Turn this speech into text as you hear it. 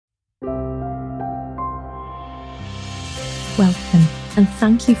welcome and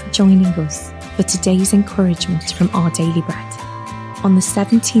thank you for joining us for today's encouragement from Our Daily Bread on the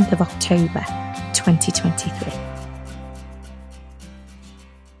 17th of October 2023.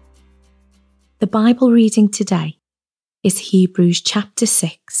 The Bible reading today is Hebrews chapter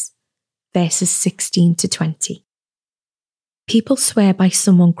 6, verses 16 to 20. People swear by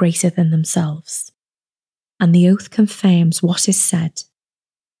someone greater than themselves, and the oath confirms what is said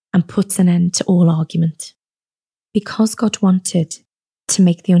and puts an end to all argument. Because God wanted to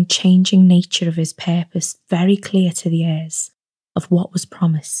make the unchanging nature of his purpose very clear to the heirs of what was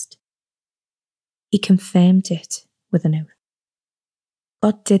promised, he confirmed it with an oath.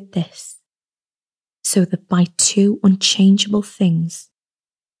 God did this so that by two unchangeable things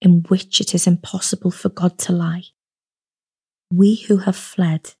in which it is impossible for God to lie, we who have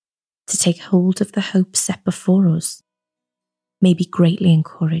fled to take hold of the hope set before us may be greatly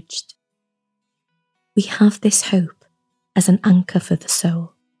encouraged. We have this hope as an anchor for the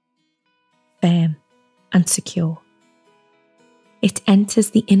soul, firm and secure. It enters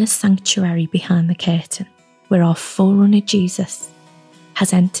the inner sanctuary behind the curtain, where our forerunner Jesus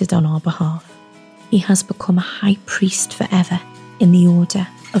has entered on our behalf. He has become a high priest forever in the order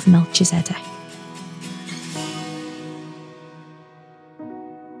of Melchizedek.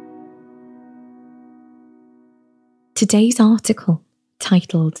 Today's article,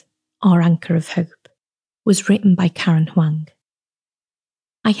 titled Our Anchor of Hope, was written by Karen Huang.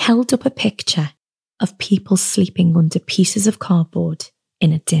 I held up a picture of people sleeping under pieces of cardboard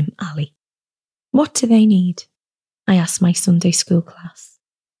in a dim alley. What do they need? I asked my Sunday school class.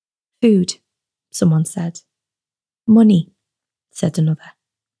 Food, someone said. Money, said another.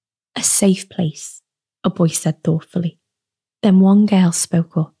 A safe place, a boy said thoughtfully. Then one girl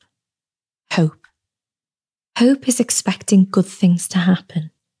spoke up. Hope. Hope is expecting good things to happen,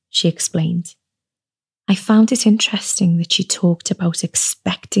 she explained. I found it interesting that she talked about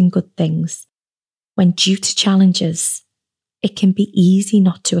expecting good things when, due to challenges, it can be easy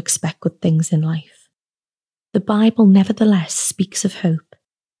not to expect good things in life. The Bible nevertheless speaks of hope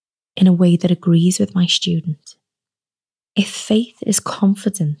in a way that agrees with my student. If faith is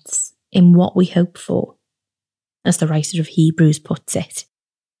confidence in what we hope for, as the writer of Hebrews puts it,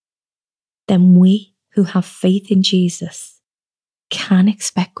 then we who have faith in Jesus can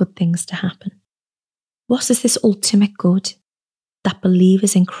expect good things to happen. What is this ultimate good that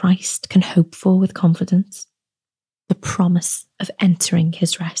believers in Christ can hope for with confidence? The promise of entering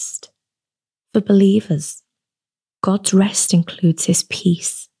his rest. For believers, God's rest includes his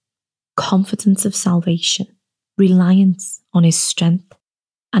peace, confidence of salvation, reliance on his strength,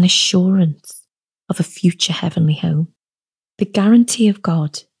 and assurance of a future heavenly home. The guarantee of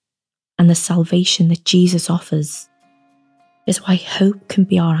God and the salvation that Jesus offers is why hope can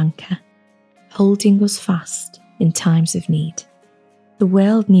be our anchor, holding us fast in times of need. The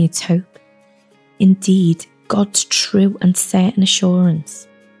world needs hope. Indeed, God's true and certain assurance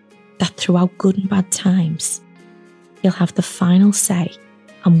that throughout good and bad times, he'll have the final say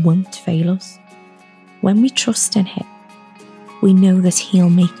and won't fail us. When we trust in him, we know that he'll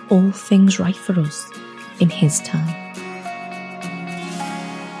make all things right for us in his time.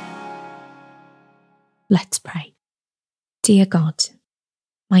 Let's pray. Dear God,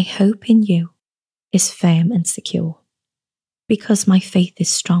 my hope in you is firm and secure, because my faith is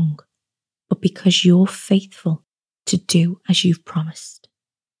strong, but because you're faithful to do as you've promised.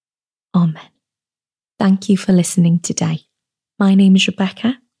 Amen. Thank you for listening today. My name is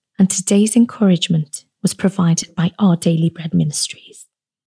Rebecca, and today's encouragement was provided by Our Daily Bread Ministries.